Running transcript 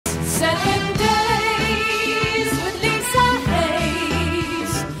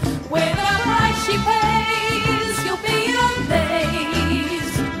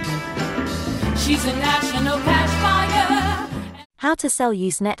How to sell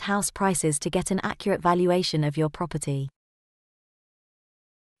Usenet house prices to get an accurate valuation of your property.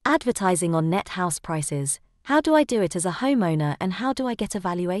 Advertising on net house prices. How do I do it as a homeowner and how do I get a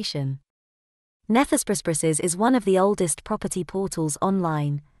valuation? Nethasprices is one of the oldest property portals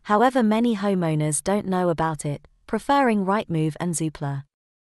online, however many homeowners don't know about it, preferring Rightmove and Zoopla.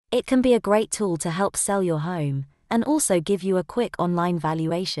 It can be a great tool to help sell your home, and also give you a quick online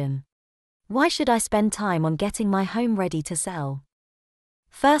valuation. Why should I spend time on getting my home ready to sell?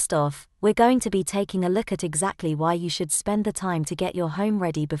 First off, we're going to be taking a look at exactly why you should spend the time to get your home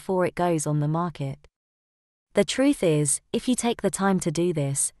ready before it goes on the market. The truth is, if you take the time to do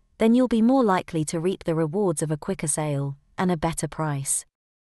this, then you'll be more likely to reap the rewards of a quicker sale and a better price.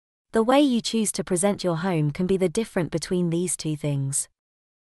 The way you choose to present your home can be the difference between these two things.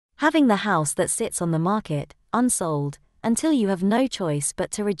 Having the house that sits on the market, unsold, until you have no choice but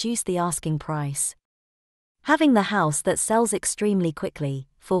to reduce the asking price. Having the house that sells extremely quickly,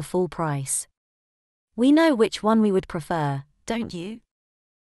 for full price. We know which one we would prefer, don't you?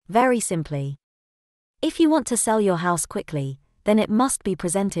 Very simply. If you want to sell your house quickly, then it must be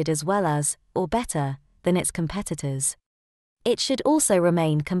presented as well as, or better, than its competitors. It should also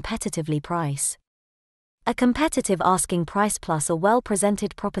remain competitively priced. A competitive asking price plus a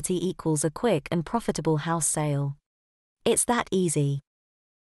well-presented property equals a quick and profitable house sale. It's that easy.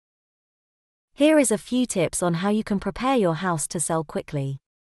 Here is a few tips on how you can prepare your house to sell quickly.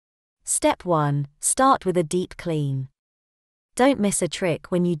 Step 1. Start with a deep clean. Don't miss a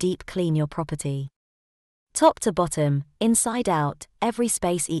trick when you deep clean your property. Top to bottom, inside out, every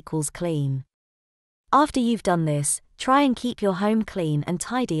space equals clean. After you've done this, try and keep your home clean and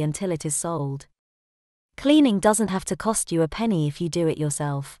tidy until it is sold. Cleaning doesn't have to cost you a penny if you do it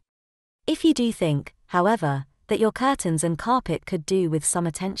yourself. If you do think, however, that your curtains and carpet could do with some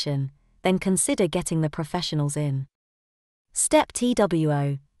attention, then consider getting the professionals in. Step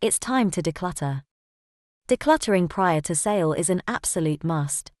TWO. It's time to declutter. Decluttering prior to sale is an absolute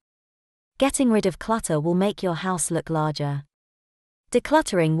must. Getting rid of clutter will make your house look larger.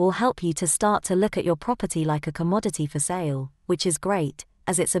 Decluttering will help you to start to look at your property like a commodity for sale, which is great,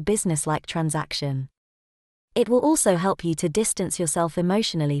 as it's a business-like transaction. It will also help you to distance yourself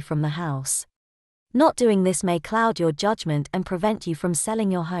emotionally from the house. Not doing this may cloud your judgment and prevent you from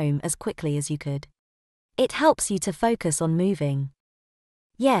selling your home as quickly as you could. It helps you to focus on moving.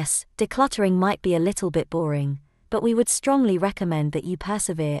 Yes, decluttering might be a little bit boring, but we would strongly recommend that you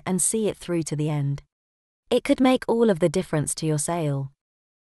persevere and see it through to the end. It could make all of the difference to your sale.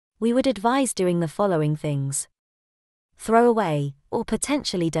 We would advise doing the following things. Throw away, or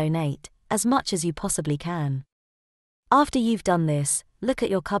potentially donate, as much as you possibly can. After you've done this, look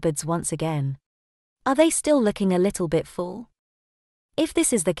at your cupboards once again. Are they still looking a little bit full? If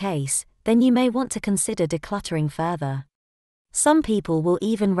this is the case, then you may want to consider decluttering further. Some people will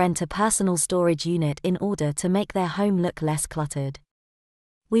even rent a personal storage unit in order to make their home look less cluttered.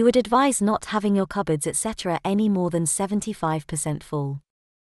 We would advise not having your cupboards etc. any more than 75% full.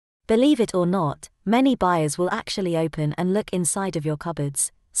 Believe it or not, many buyers will actually open and look inside of your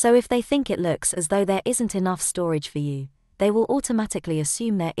cupboards, so if they think it looks as though there isn't enough storage for you, they will automatically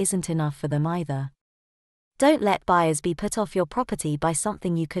assume there isn't enough for them either. Don't let buyers be put off your property by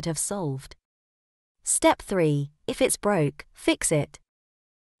something you could have solved. Step 3. If it's broke, fix it.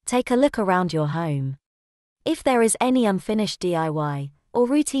 Take a look around your home. If there is any unfinished DIY, or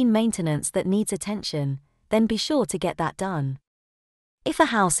routine maintenance that needs attention, then be sure to get that done. If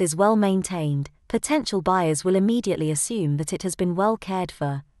a house is well maintained, potential buyers will immediately assume that it has been well cared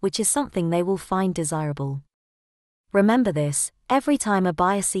for, which is something they will find desirable. Remember this, every time a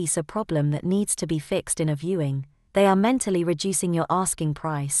buyer sees a problem that needs to be fixed in a viewing, they are mentally reducing your asking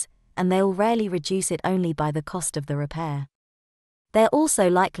price, and they'll rarely reduce it only by the cost of the repair. They're also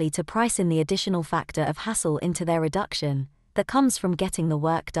likely to price in the additional factor of hassle into their reduction that comes from getting the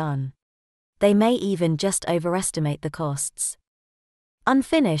work done. They may even just overestimate the costs.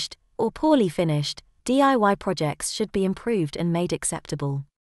 Unfinished, or poorly finished, DIY projects should be improved and made acceptable.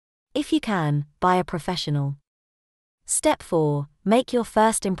 If you can, buy a professional. Step 4. Make your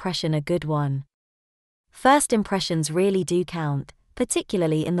first impression a good one. First impressions really do count,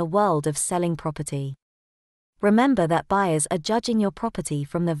 particularly in the world of selling property. Remember that buyers are judging your property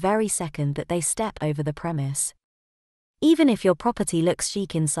from the very second that they step over the premise. Even if your property looks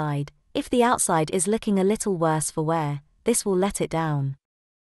chic inside, if the outside is looking a little worse for wear, this will let it down.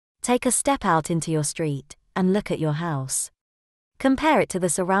 Take a step out into your street and look at your house. Compare it to the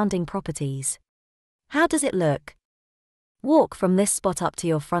surrounding properties. How does it look? Walk from this spot up to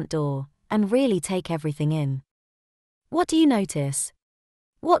your front door and really take everything in. What do you notice?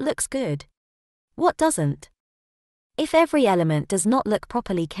 What looks good? What doesn't? If every element does not look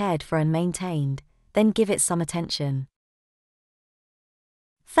properly cared for and maintained, then give it some attention.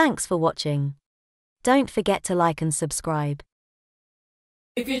 Thanks for watching. Don't forget to like and subscribe.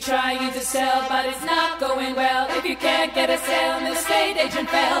 If you're trying to sell but it's not going well, if you can't get a sale and the estate agent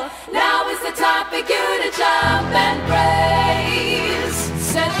fell, now is the time for you to jump and praise.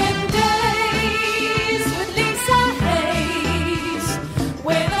 7 days with Lisa Hayes.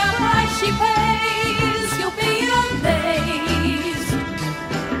 With the price she pays, you'll be amazed.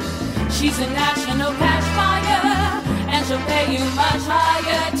 She's a national cash buyer and she'll pay you much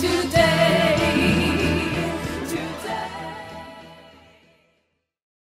higher today.